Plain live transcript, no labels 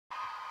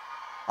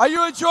Are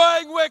you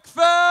enjoying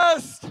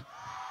Wickfest?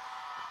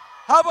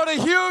 How about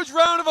a huge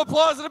round of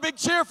applause and a big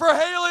cheer for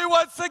Haley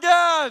once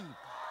again?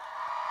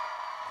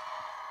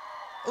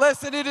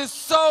 Listen, it is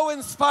so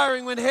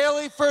inspiring. When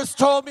Haley first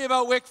told me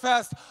about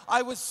Wickfest,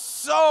 I was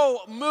so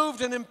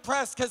moved and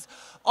impressed because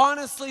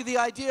honestly, the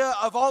idea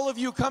of all of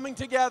you coming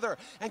together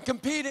and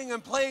competing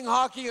and playing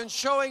hockey and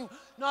showing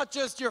not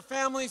just your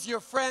families, your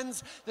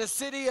friends, the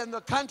city and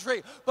the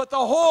country, but the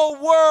whole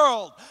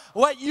world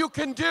what you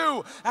can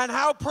do and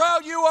how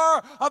proud you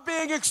are of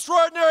being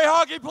extraordinary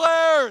hockey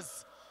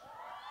players.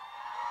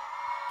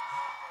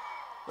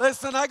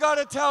 Listen, I got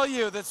to tell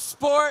you that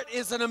sport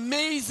is an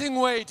amazing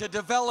way to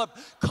develop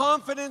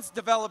confidence,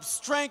 develop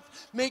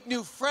strength, make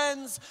new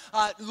friends,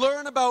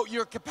 learn about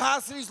your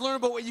capacities, learn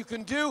about what you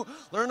can do,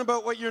 learn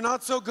about what you're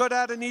not so good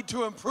at and need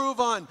to improve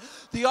on.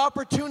 The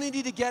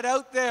opportunity to get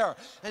out there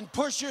and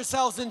push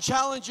yourselves and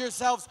challenge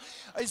yourselves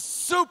is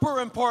super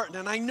important.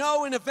 And I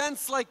know in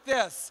events like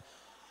this,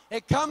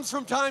 it comes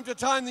from time to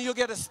time that you'll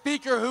get a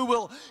speaker who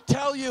will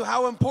tell you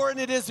how important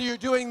it is that you're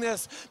doing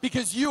this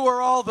because you are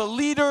all the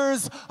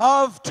leaders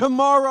of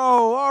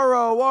tomorrow.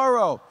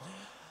 Oro.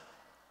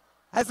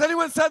 Has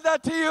anyone said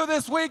that to you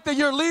this week, that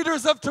you're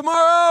leaders of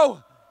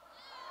tomorrow?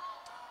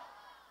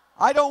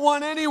 I don't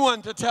want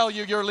anyone to tell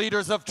you you're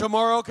leaders of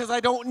tomorrow because I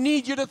don't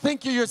need you to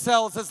think of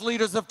yourselves as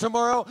leaders of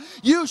tomorrow.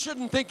 You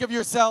shouldn't think of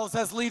yourselves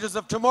as leaders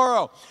of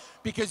tomorrow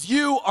because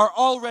you are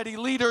already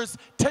leaders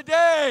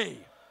today.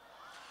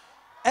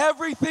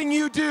 Everything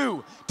you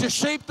do to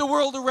shape the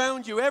world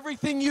around you,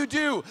 everything you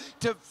do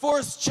to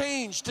force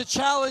change, to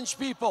challenge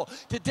people,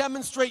 to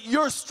demonstrate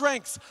your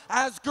strengths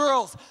as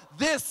girls,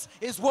 this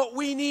is what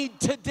we need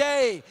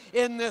today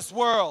in this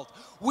world.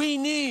 We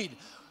need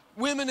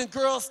women and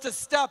girls to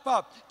step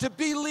up, to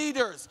be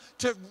leaders,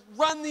 to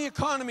run the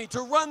economy, to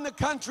run the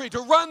country,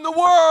 to run the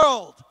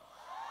world.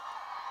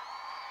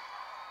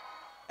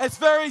 It's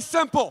very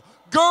simple.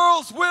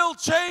 Girls will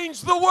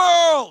change the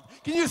world.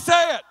 Can you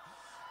say it?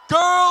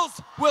 Girls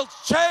will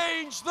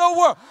change the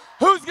world.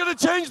 Who's going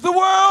to change the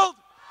world?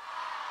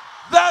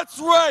 That's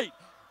right.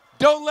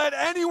 Don't let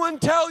anyone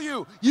tell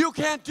you you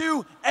can't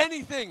do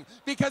anything,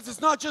 because it's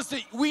not just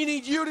that we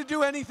need you to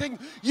do anything,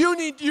 you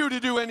need you to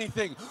do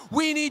anything.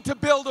 We need to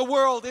build a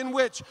world in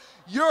which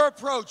your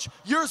approach,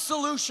 your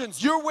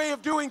solutions, your way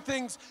of doing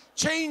things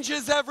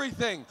changes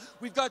everything.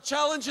 We've got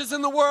challenges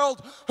in the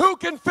world. Who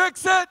can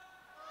fix it?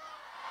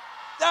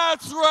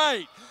 That's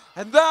right.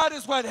 And that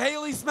is what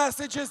Haley's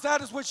message is. That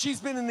is what she's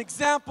been an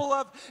example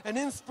of, an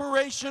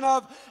inspiration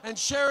of, and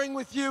sharing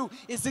with you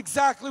is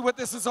exactly what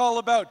this is all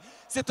about.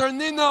 C'est un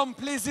énorme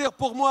plaisir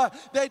pour moi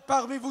d'être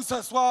parmi vous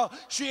ce soir.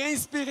 Je suis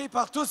inspiré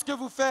par tout ce que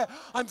vous faites.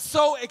 I'm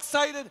so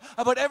excited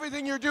about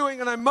everything you're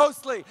doing, and I'm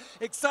mostly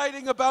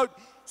excited about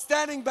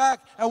standing back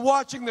and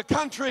watching the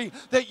country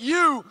that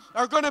you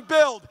are going to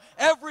build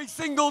every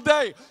single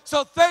day.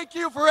 So thank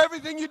you for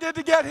everything you did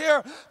to get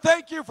here.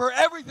 Thank you for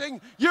everything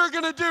you're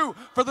going to do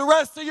for the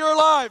rest of your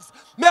lives.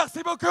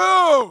 Merci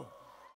beaucoup.